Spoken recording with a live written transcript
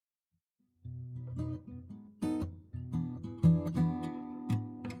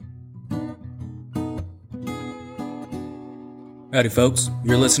Howdy folks,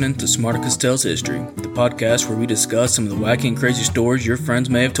 you're listening to Smarticus Tells History, the podcast where we discuss some of the wacky and crazy stories your friends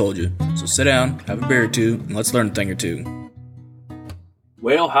may have told you. So sit down, have a beer or two, and let's learn a thing or two.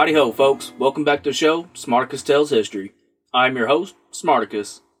 Well, howdy ho folks, welcome back to the show, Smarticus Tells History. I'm your host,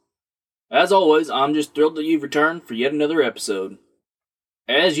 Smarticus. As always, I'm just thrilled that you've returned for yet another episode.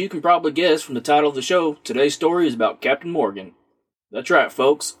 As you can probably guess from the title of the show, today's story is about Captain Morgan. That's right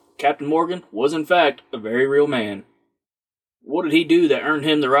folks, Captain Morgan was in fact a very real man. What did he do that earned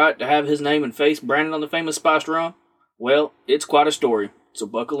him the right to have his name and face branded on the famous spiced rum? Well, it's quite a story, so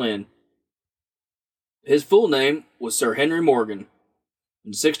buckle in. His full name was Sir Henry Morgan.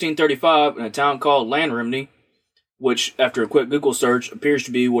 In 1635, in a town called Llanrymney, which, after a quick Google search, appears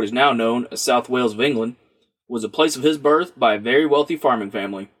to be what is now known as South Wales of England, was the place of his birth by a very wealthy farming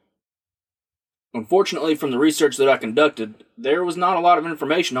family. Unfortunately, from the research that I conducted, there was not a lot of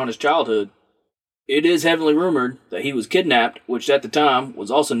information on his childhood. It is heavily rumored that he was kidnapped, which at the time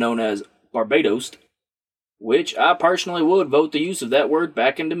was also known as Barbados, which I personally would vote the use of that word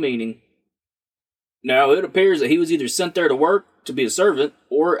back into meaning. Now, it appears that he was either sent there to work, to be a servant,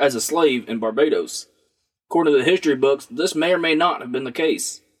 or as a slave in Barbados. According to the history books, this may or may not have been the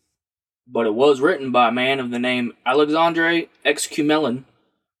case. But it was written by a man of the name Alexandre Excumelin,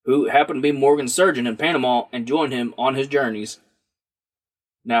 who happened to be Morgan's surgeon in Panama and joined him on his journeys.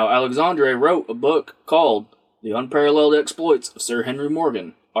 Now, Alexandre wrote a book called The Unparalleled Exploits of Sir Henry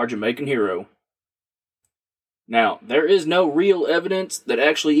Morgan, Our Jamaican Hero. Now, there is no real evidence that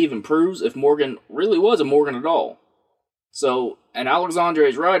actually even proves if Morgan really was a Morgan at all. So, in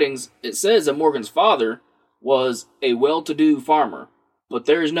Alexandre's writings, it says that Morgan's father was a well-to-do farmer, but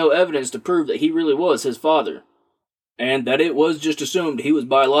there is no evidence to prove that he really was his father, and that it was just assumed he was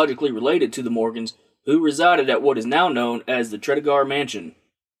biologically related to the Morgans who resided at what is now known as the Tredegar Mansion.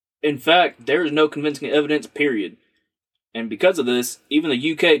 In fact, there is no convincing evidence, period. And because of this, even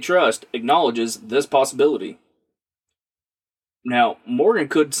the UK Trust acknowledges this possibility. Now, Morgan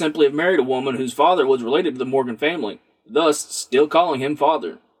could simply have married a woman whose father was related to the Morgan family, thus still calling him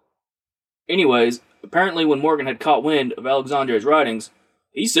father. Anyways, apparently when Morgan had caught wind of Alexandre's writings,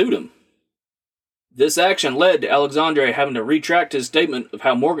 he sued him. This action led to Alexandre having to retract his statement of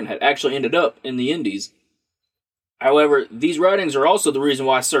how Morgan had actually ended up in the Indies. However, these writings are also the reason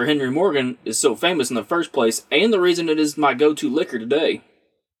why Sir Henry Morgan is so famous in the first place, and the reason it is my go-to liquor today.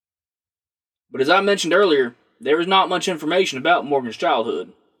 But as I mentioned earlier, there is not much information about Morgan's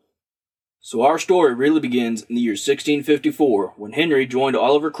childhood. So our story really begins in the year 1654, when Henry joined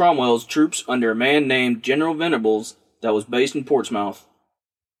Oliver Cromwell's troops under a man named General Venables that was based in Portsmouth,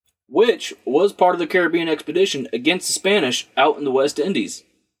 which was part of the Caribbean expedition against the Spanish out in the West Indies.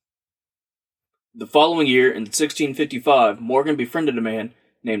 The following year, in 1655, Morgan befriended a man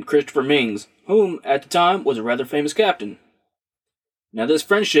named Christopher Mings, whom, at the time, was a rather famous captain. Now, this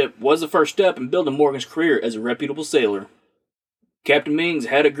friendship was the first step in building Morgan's career as a reputable sailor. Captain Mings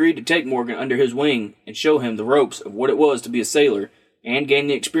had agreed to take Morgan under his wing and show him the ropes of what it was to be a sailor and gain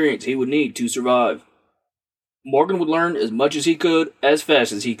the experience he would need to survive. Morgan would learn as much as he could, as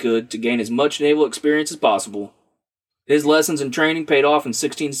fast as he could, to gain as much naval experience as possible. His lessons and training paid off in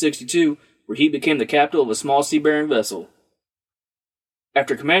 1662, where he became the captain of a small seafaring vessel.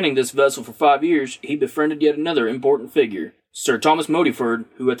 After commanding this vessel for 5 years, he befriended yet another important figure, Sir Thomas Modiford,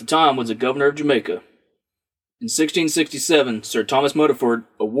 who at the time was the governor of Jamaica. In 1667, Sir Thomas Modiford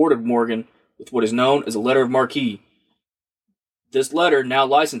awarded Morgan with what is known as a letter of marque. This letter now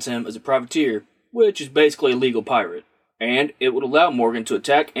licensed him as a privateer, which is basically a legal pirate, and it would allow Morgan to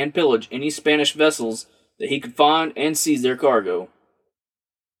attack and pillage any Spanish vessels that he could find and seize their cargo.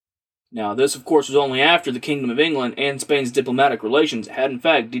 Now, this of course was only after the Kingdom of England and Spain's diplomatic relations had in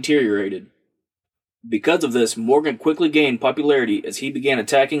fact deteriorated. Because of this, Morgan quickly gained popularity as he began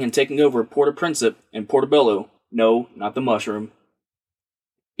attacking and taking over Port-au-Principe and Portobello. No, not the mushroom.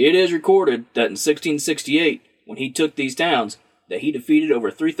 It is recorded that in 1668, when he took these towns, that he defeated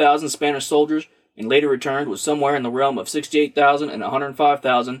over 3,000 Spanish soldiers and later returned with somewhere in the realm of 68,000 and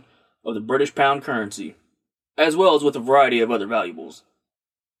 105,000 of the British pound currency, as well as with a variety of other valuables.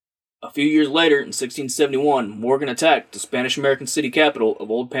 A few years later, in 1671, Morgan attacked the Spanish-American city capital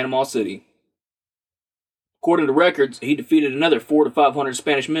of Old Panama City. According to records, he defeated another 400 to 500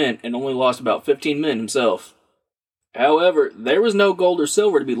 Spanish men and only lost about 15 men himself. However, there was no gold or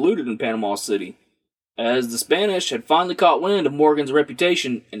silver to be looted in Panama City, as the Spanish had finally caught wind of Morgan's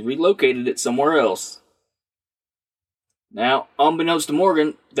reputation and relocated it somewhere else. Now, unbeknownst to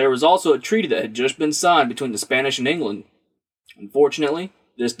Morgan, there was also a treaty that had just been signed between the Spanish and England. Unfortunately,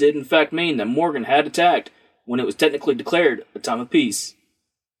 this did in fact mean that Morgan had attacked when it was technically declared a time of peace.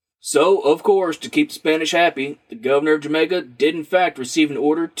 So, of course, to keep the Spanish happy, the governor of Jamaica did in fact receive an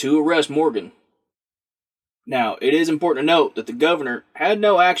order to arrest Morgan. Now, it is important to note that the governor had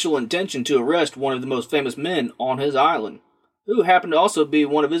no actual intention to arrest one of the most famous men on his island, who happened to also be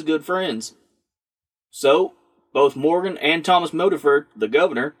one of his good friends. So, both Morgan and Thomas Moderford, the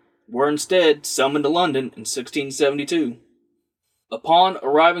governor, were instead summoned to London in 1672. Upon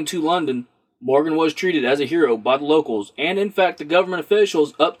arriving to London, Morgan was treated as a hero by the locals and in fact the government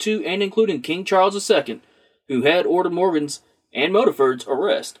officials up to and including King Charles II, who had ordered Morgan's and Moderford's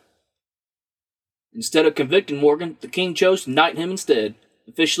arrest. Instead of convicting Morgan, the king chose to knight him instead,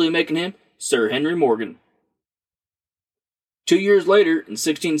 officially making him Sir Henry Morgan. 2 years later, in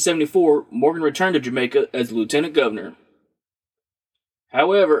 1674, Morgan returned to Jamaica as lieutenant governor.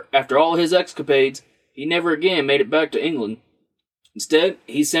 However, after all his escapades, he never again made it back to England. Instead,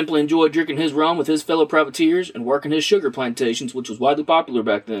 he simply enjoyed drinking his rum with his fellow privateers and working his sugar plantations, which was widely popular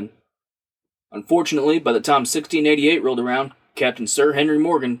back then. Unfortunately, by the time 1688 rolled around, Captain Sir Henry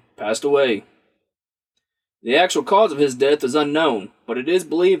Morgan passed away. The actual cause of his death is unknown, but it is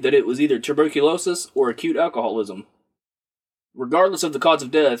believed that it was either tuberculosis or acute alcoholism. Regardless of the cause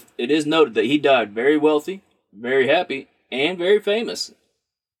of death, it is noted that he died very wealthy, very happy, and very famous.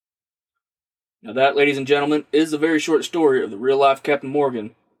 Now that, ladies and gentlemen, is a very short story of the real-life Captain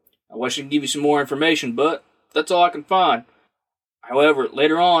Morgan. I wish I could give you some more information, but that's all I can find. However,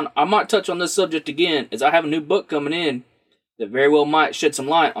 later on, I might touch on this subject again, as I have a new book coming in that very well might shed some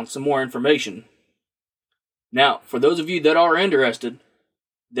light on some more information. Now, for those of you that are interested,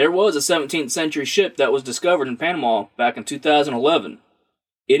 there was a 17th century ship that was discovered in Panama back in 2011.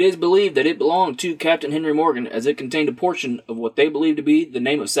 It is believed that it belonged to Captain Henry Morgan, as it contained a portion of what they believe to be the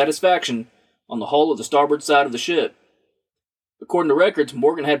name of Satisfaction on the hull of the starboard side of the ship. According to records,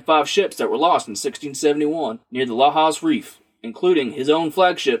 Morgan had 5 ships that were lost in 1671 near the Lajas Reef, including his own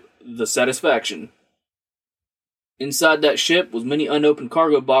flagship, the Satisfaction. Inside that ship was many unopened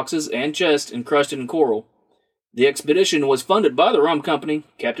cargo boxes and chests encrusted in coral. The expedition was funded by the rum company,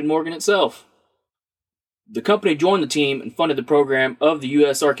 Captain Morgan itself. The company joined the team and funded the program of the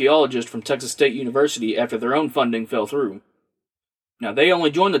U.S. archaeologist from Texas State University after their own funding fell through. Now, they only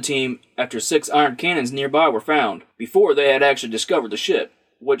joined the team after 6 iron cannons nearby were found, before they had actually discovered the ship,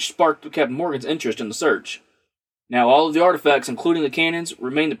 which sparked Captain Morgan's interest in the search. Now, all of the artifacts, including the cannons,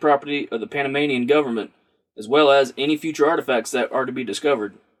 remain the property of the Panamanian government, as well as any future artifacts that are to be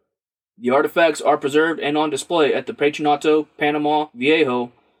discovered. The artifacts are preserved and on display at the Patronato Panama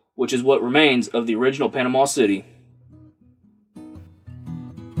Viejo, which is what remains of the original Panama City.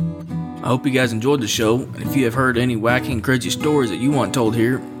 I hope you guys enjoyed the show, and if you have heard any wacky and crazy stories that you want told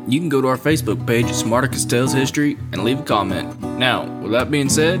here, you can go to our Facebook page at Smartacus Tales History and leave a comment. Now, with that being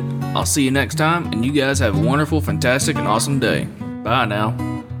said, I'll see you next time, and you guys have a wonderful, fantastic, and awesome day. Bye now.